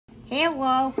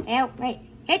Hello. Help. Wait.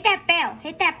 Hit that bell.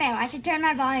 Hit that bell. I should turn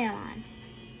my volume on.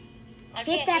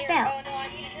 Hit that bell. Oh no, I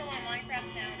need to turn my Minecraft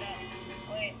sound up.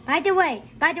 Wait. By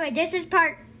the way, this is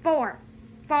part 4.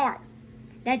 4.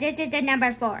 That this is the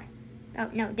number 4. Oh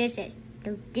no, this is.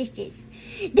 No, this is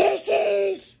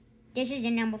the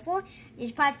number 4. This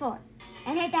is part 4.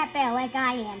 And hit that bell like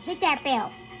I am. Hit that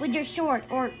bell with your sword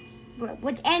or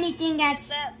with anything that's.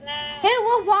 Hit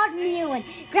a watermelon.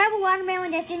 Grab a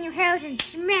watermelon that's in your house and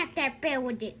smack that bell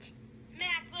with it.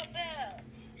 Smack the bell.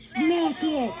 Smack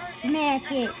it.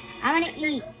 Smack it. I'm gonna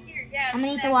eat. I'm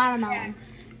gonna eat the watermelon.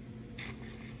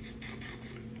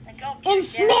 And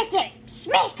smack it.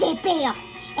 Smack that bell.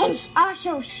 And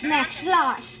also smack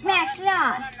Sloth. Smack Sloth.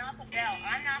 I'm not the bell.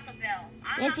 I'm not the bell.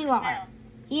 Yes, you are.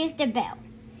 He is the bell.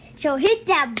 So hit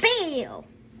that bell.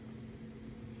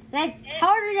 Like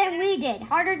harder than we did.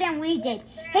 Harder than we did.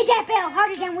 Hit that bell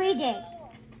harder than we did.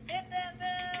 Hit that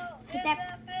bell. Hit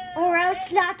that or else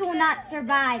Sloth will not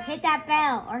survive. Hit that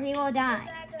bell or he will die.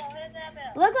 Hit that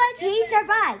bell. Look like he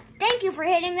survived. Thank you for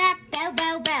hitting that bell,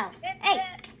 bell, bell. Hey,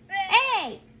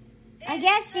 hey. I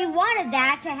guess you wanted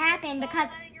that to happen because.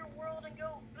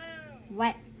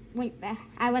 What? Wait,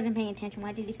 I wasn't paying attention.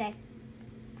 What did you say?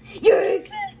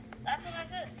 That's what I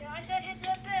said. I said hit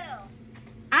that bell.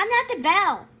 I'm not the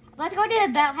bell. Let's go to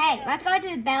the bell. Hey, let's go to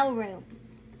the bell room.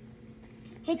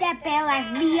 Hit that bell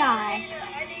like we are. I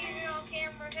need it on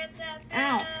camera. Hit that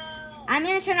bell. Ow. I'm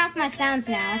going to turn off my sounds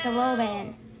now. It's a little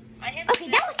bit. Okay,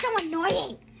 that was so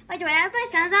annoying. Wait, do I have my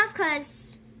sounds off?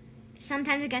 Because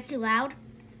sometimes it gets too loud.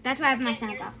 That's why I have my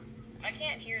sounds off. I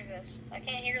can't hear this. I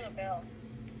can't hear the bell.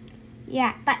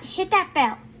 Yeah, but hit that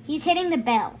bell. He's hitting the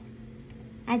bell.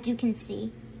 As you can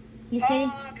see. He's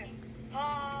hitting.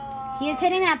 He is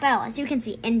hitting that bell, as you can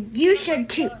see. And you should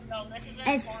too.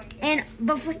 And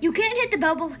before you can't hit the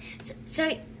bell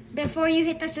before you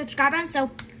hit the subscribe button.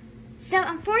 So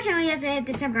unfortunately you have to hit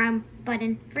the subscribe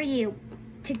button for you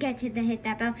to get to the hit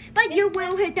that bell. But you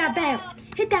will hit that bell.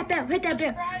 Hit that bell, hit that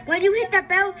bell. When you hit that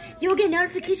bell, you'll get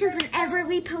notifications whenever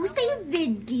we post a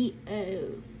video.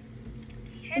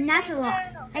 And that's a lot.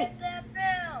 Hey.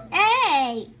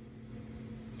 Hey!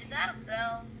 Is that a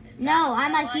bell? No,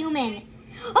 I'm a human.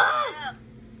 Ah!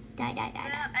 Die.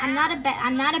 I'm not a bell.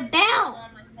 I'm not a bell.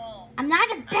 I'm not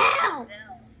a bell.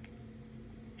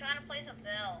 I'm trying to place a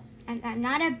bell. I'm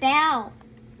not a bell.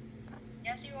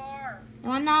 Yes, you are.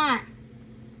 No, I'm not.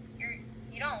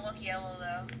 You don't look yellow,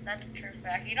 though. That's a true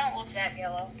fact. You don't look that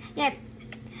yellow. Yeah.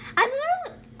 I'm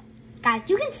literally... Guys,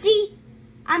 you can see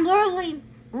I'm literally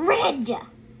red.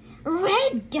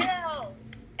 Red. No.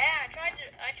 Yeah, I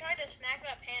tried to smack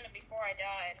that panda before I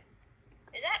died.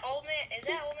 Is that old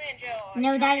man Joe?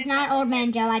 No, that is not Old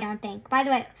Man Joe, I don't think. By the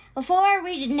way, before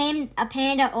we named a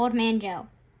panda Old Man Joe.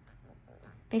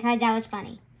 Because that was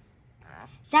funny.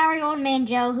 Sorry, Old Man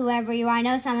Joe, whoever you are. I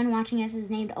know someone watching us is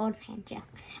named Old Man Joe.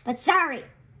 But sorry.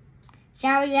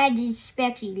 Sorry you had to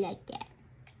disrespect you like that.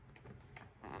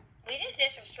 We didn't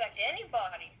disrespect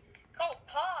anybody. Called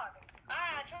Pog.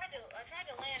 I tried to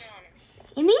land on him.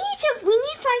 And we need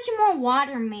to find some more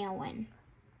watermelon.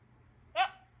 Oh.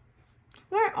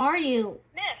 Where are you?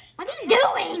 Miss. What are you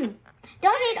doing?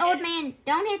 Don't hit Old Man.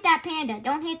 Don't hit that panda.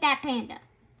 Don't hit that panda.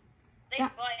 They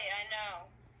bite, I know.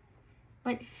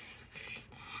 But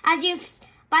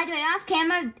by the way, off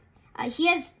camera, he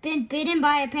has been bitten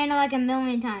by a panda like a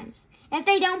million times. If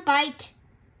they don't bite,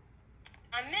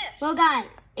 I missed. Well,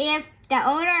 guys, if the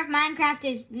owner of Minecraft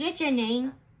is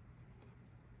listening,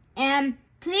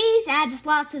 please add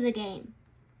Sloth to the game.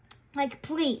 Like,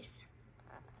 please.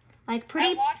 Like,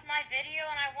 pretty. I watched my video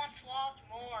and I want Sloth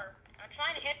more. I'm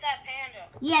trying to hit that panda.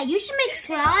 Yeah, you should make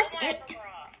Sloth,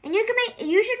 and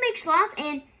you should make Sloth,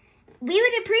 and we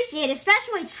would appreciate,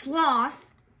 especially Sloth,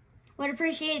 would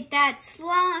appreciate that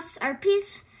sloths are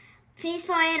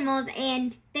peaceful animals,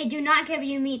 and they do not give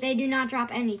you meat. They do not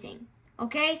drop anything.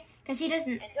 Okay? Because he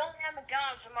doesn't. And don't have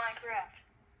McDonald's in Minecraft.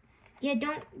 Yeah,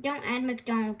 don't add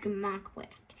McDonald's to Minecraft.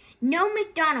 No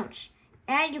McDonald's.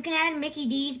 You can add Mickey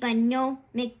D's, but no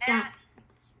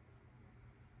McDonald's.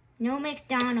 No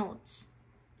McDonald's.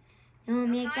 No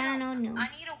McDonald's, no. I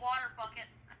need a water bucket.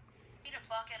 I need a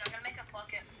bucket. I'm gonna make a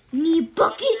bucket. Need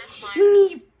bucket.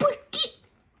 Need bucket.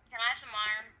 Can I have some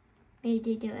iron?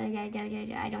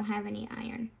 Wait, I don't have any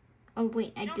iron. Oh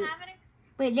wait, I do. You don't have any?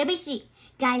 Wait, let me see.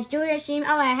 Guys, do the same.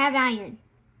 Oh, I have iron.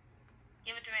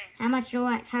 Give it to me. How much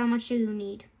do you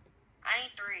need? I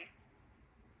need 3.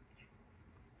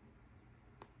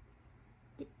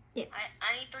 Yeah.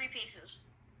 I need 3 pieces.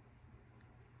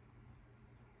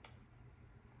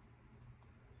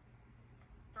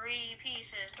 Three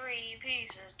pieces.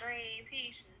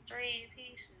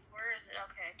 Where is it?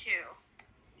 Okay, 2.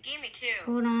 Give me 2.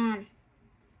 Hold on.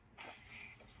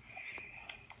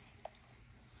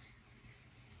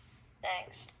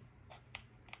 Thanks.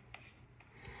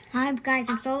 Hi guys,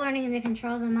 I'm still learning the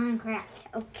controls of Minecraft,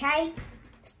 okay?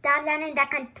 Start learning the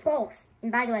controls.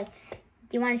 And by the way,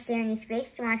 do you want to share in your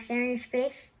space? Do you want to share in your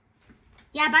space?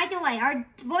 Yeah, by the way, our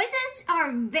voices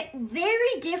are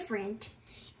very different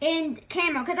in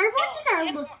camera because our voices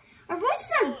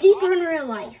are deeper in real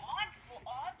life.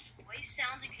 Odd's voice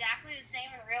sounds exactly the same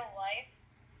in real life,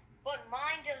 but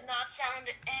mine does not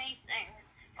sound anything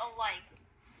alike.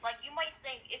 Like you might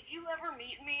think if you ever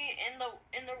meet me in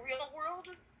the real world,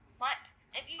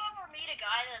 if you ever meet a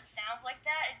guy that sounds like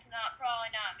that, it's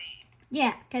probably not me.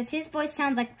 Yeah, because his voice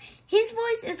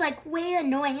is like way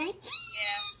annoying.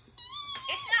 Yeah,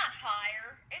 it's not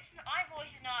higher. My voice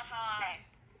is not high.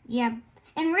 Yeah,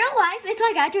 in real life,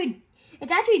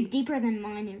 it's actually deeper than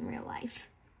mine in real life.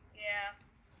 Yeah,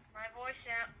 my voice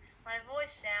sound.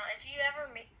 If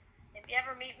you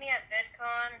ever meet me at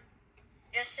VidCon,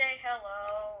 just say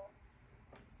hello.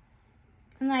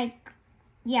 Like,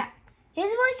 yeah. His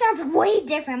voice sounds way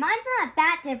different. Mine's not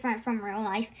that different from real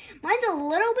life. Mine's a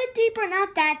little bit deeper,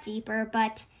 not that deeper,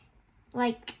 but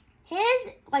like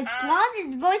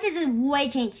Sloth's voice is way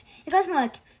changed. It goes from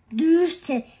like this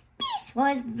to this.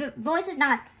 Well, his voice is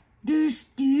not this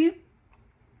deep,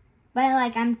 but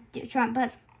like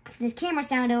but the camera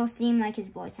sound, it'll seem like his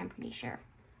voice. I'm pretty sure.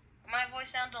 My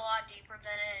voice sounds a lot deeper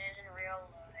than it is in real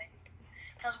life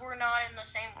because we're not in the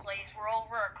same place. We're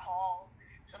over a call.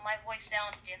 So my voice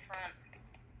sounds different.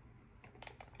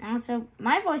 Also,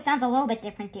 my voice sounds a little bit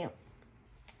different too.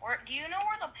 Do you know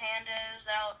where the panda is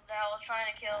that I was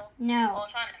trying to kill? No. I was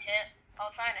trying to hit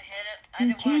it. I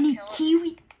didn't want to kill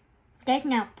it. That's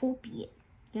not poopy.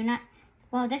 You're not.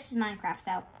 Well, this is Minecraft,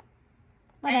 so.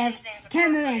 Whatever.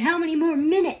 Cameraman, how many more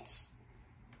minutes?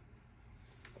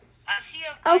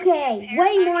 Okay,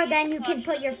 way more than you can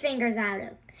put your fingers out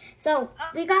of. So,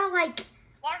 we got like.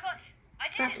 Water clutch. I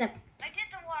did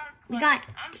the water clutch.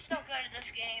 I'm so good at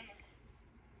this game.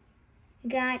 We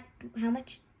got how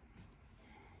much?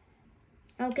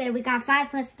 Okay, we got 5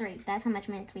 plus 3. That's how much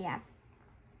minutes we have.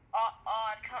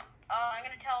 I'm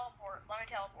gonna teleport. Let me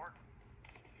teleport.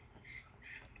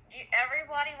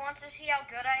 Everybody wants to see how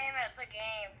good I am at the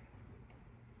game.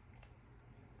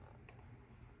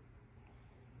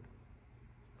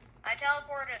 I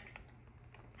teleported.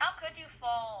 How could you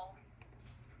fall?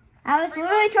 I was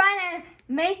really trying to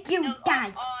make you die.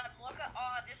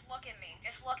 Just look at me.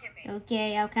 Just look at me.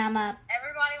 Okay, I'll come up.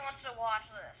 Everybody wants to watch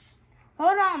this.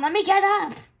 Hold on, let me get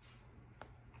up.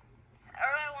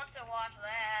 Everybody wants to watch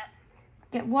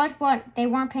that. Watch what? They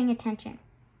weren't paying attention.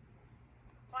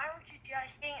 Why weren't you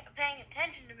guys paying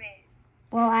attention to me?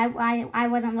 Well, I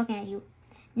wasn't looking at you.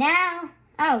 Now,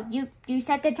 oh, you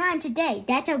set the time today.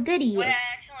 That's how good he is. Wait, I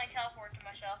actually teleported to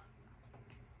myself.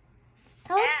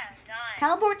 Dying.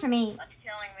 Teleport to me. That's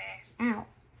killing me. Ow.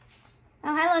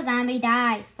 Oh, hello, zombie.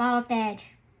 Die. Fall off the edge.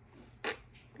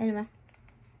 Anyway.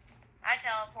 I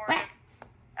teleported. What?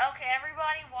 Okay,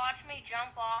 everybody watch me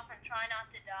jump off and try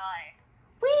not to die.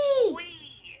 Whee!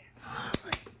 Whee!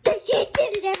 He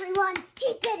did it, everyone.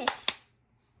 He did it.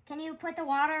 Can you put the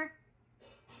water?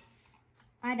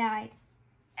 I died.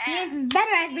 He is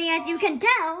better at me, as you can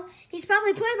tell. He's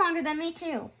probably played longer than me,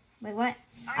 too. Wait, what?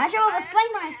 I shall have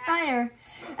slain my spider.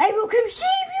 I will come save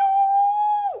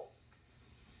you!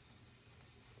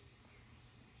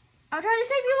 I'll try to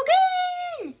save you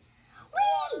again!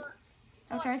 Whee!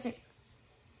 I'll try to save.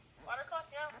 Water clutch?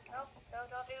 No,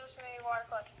 don't do this to me, water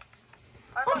clutch.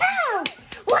 Oh no!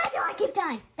 Why do I keep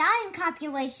dying? Die in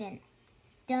copulation.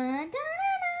 Dun, dun, dun,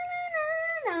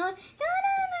 dun, dun, dun,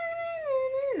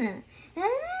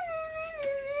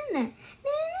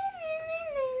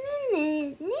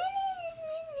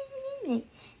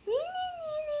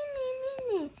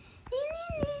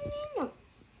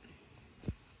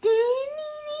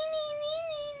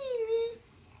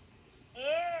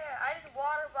 yeah, I just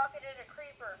water bucketed a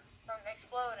creeper from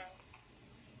exploding.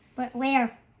 But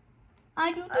where?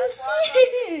 I do this.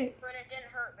 But it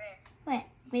didn't hurt me. What?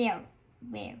 Where?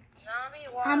 Zombie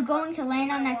water I'm going to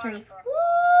land on that tree. Bucket.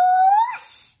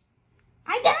 Whoosh!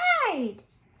 I died!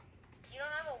 You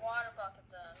don't have a water bucket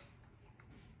then.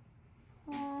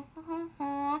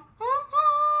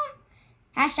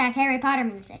 Hashtag Harry Potter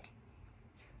music.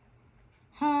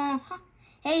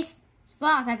 Hey,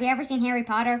 Sloth, have you ever seen Harry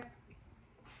Potter?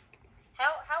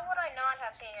 How would I not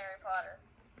have seen Harry Potter?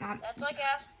 That's like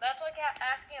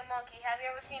asking a monkey, have you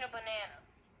ever seen a banana?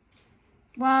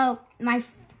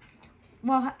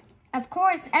 Well, of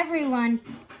course, everyone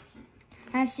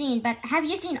has seen, but have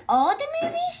you seen all the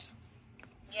movies?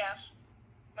 Yes.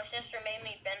 My sister made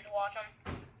me binge watch them.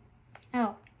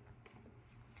 Oh.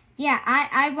 Yeah,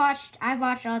 I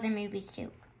watched all the movies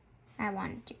too. I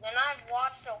wanted to. And I've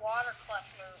watched a water clutch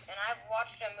movie, and I've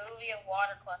watched a movie of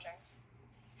water clutching.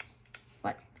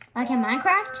 What? Like in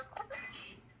Minecraft?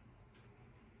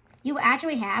 You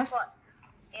actually have? What?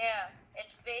 Yeah,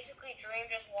 it's basically Dream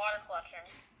just water clutching.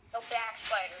 No back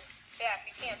spiders. Back,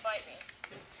 you can't bite me.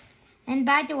 And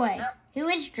by the way, who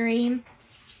is Dream?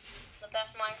 The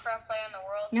best Minecraft player in the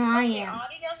world. No, I Okay, am.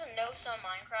 Audie doesn't know some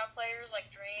Minecraft players like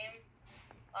Dream.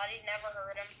 Audie's never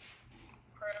heard of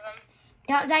him.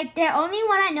 Like the only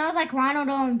one I know is like Ronald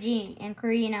OMG and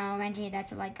Korean OMG.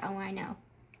 That's like all I know.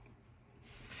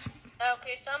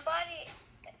 Okay, somebody.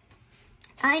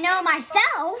 I know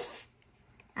myself.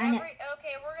 I know.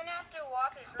 Okay, we're gonna have to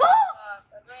watch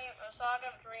a Saga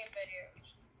of Dream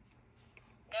videos.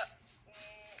 Yep.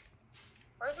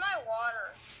 Where's my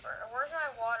water? Where's my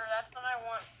water? That's what I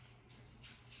want.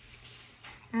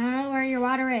 I don't know where your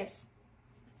water is.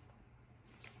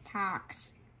 Talk.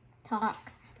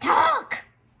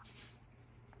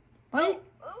 What? Ooh.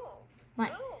 What?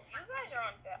 Ooh, you guys are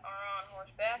on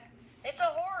horseback. It's a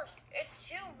horse. It's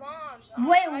 2 mobs.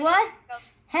 Wait, what?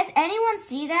 Has anyone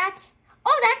seen that?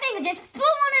 Oh, that thing just flew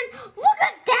on and look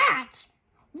at that!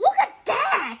 Look at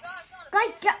that!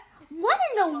 Like, what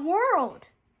in the world?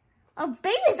 A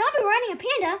baby zombie riding a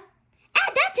panda?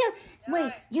 Add that to...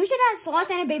 Wait, you should have Sloth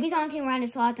and a baby zombie riding a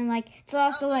Sloth and like,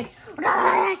 Sloth still like,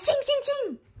 shing, shing,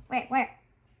 shing. Wait, where?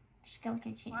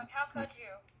 Skeleton shing. How could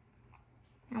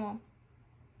you? I won't.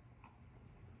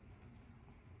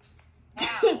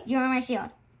 You're on my shield.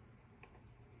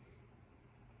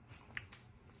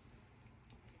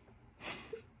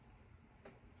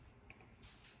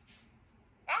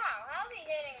 How's he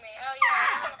hitting me? Oh yeah, I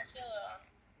have a shield on.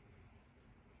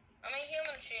 I'm a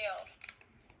human shield.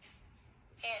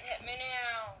 Can't hit me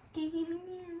now. Can't hit me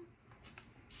now.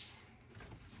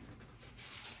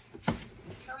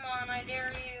 Come on, I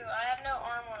dare you. I have no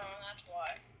armor on, that's why.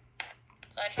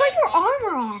 So Put your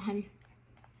armor on.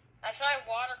 I tried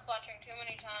water clutching too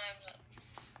many times.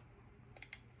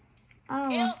 Oh.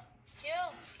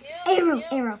 Kill.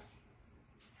 Arrow.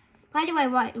 By the way,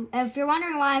 what? If you're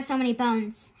wondering why I have so many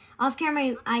bones, off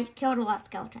camera I killed a lot of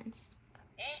skeletons.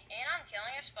 And I'm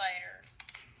killing a spider.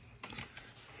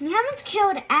 We haven't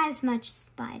killed as much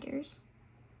spiders.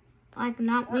 Like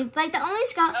like the only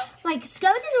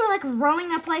skeletons were like roaming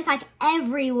the place like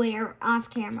everywhere off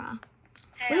camera.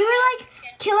 Hey, we were like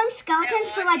killing skeletons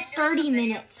for like 30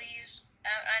 minutes. Please.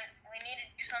 We need to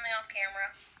do something off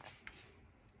camera.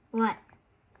 What?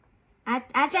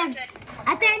 At the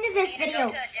end of this video.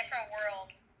 Go to a different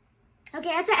world.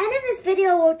 Okay, at the end of this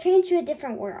video, we'll change to a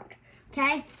different world.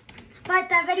 Okay? But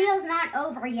the video's not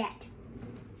over yet.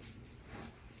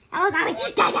 I was like,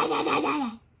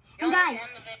 die. And guys,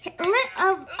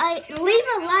 leave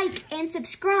a like and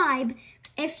subscribe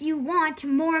if you want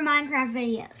more Minecraft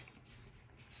videos.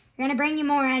 We're gonna bring you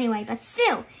more anyway, but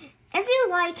still, if you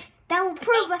like, that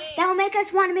will make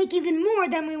us want to make even more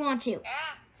than we want to.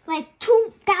 Like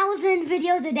 2,000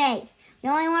 videos a day.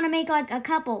 You only want to make like a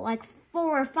couple, like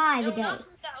 4 or 5 a day. Not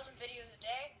 2,000 videos a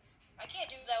day. I can't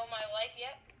do that with my life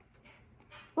yet.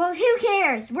 Well, who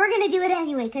cares? We're gonna do it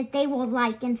anyway because they will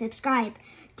like and subscribe.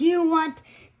 Do you want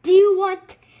the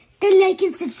like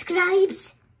and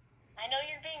subscribes? I know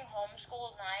you're being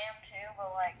homeschooled and I am too,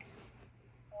 but like,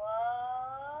 what?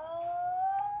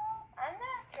 I'm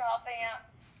not dropping out.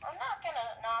 I'm not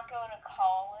gonna not go to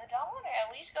college. I want to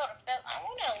at least go to I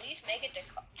want to at least make it to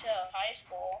high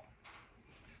school.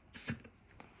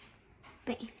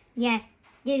 But yeah.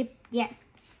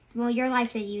 Well, your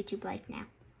life's a YouTube life now.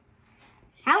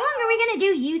 How long are we gonna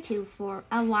do YouTube for?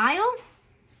 A while?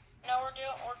 No, we're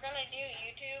gonna do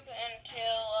YouTube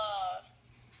until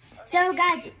So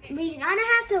guys, we're gonna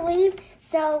have to leave.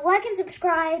 So like and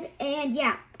subscribe, and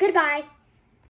yeah, goodbye.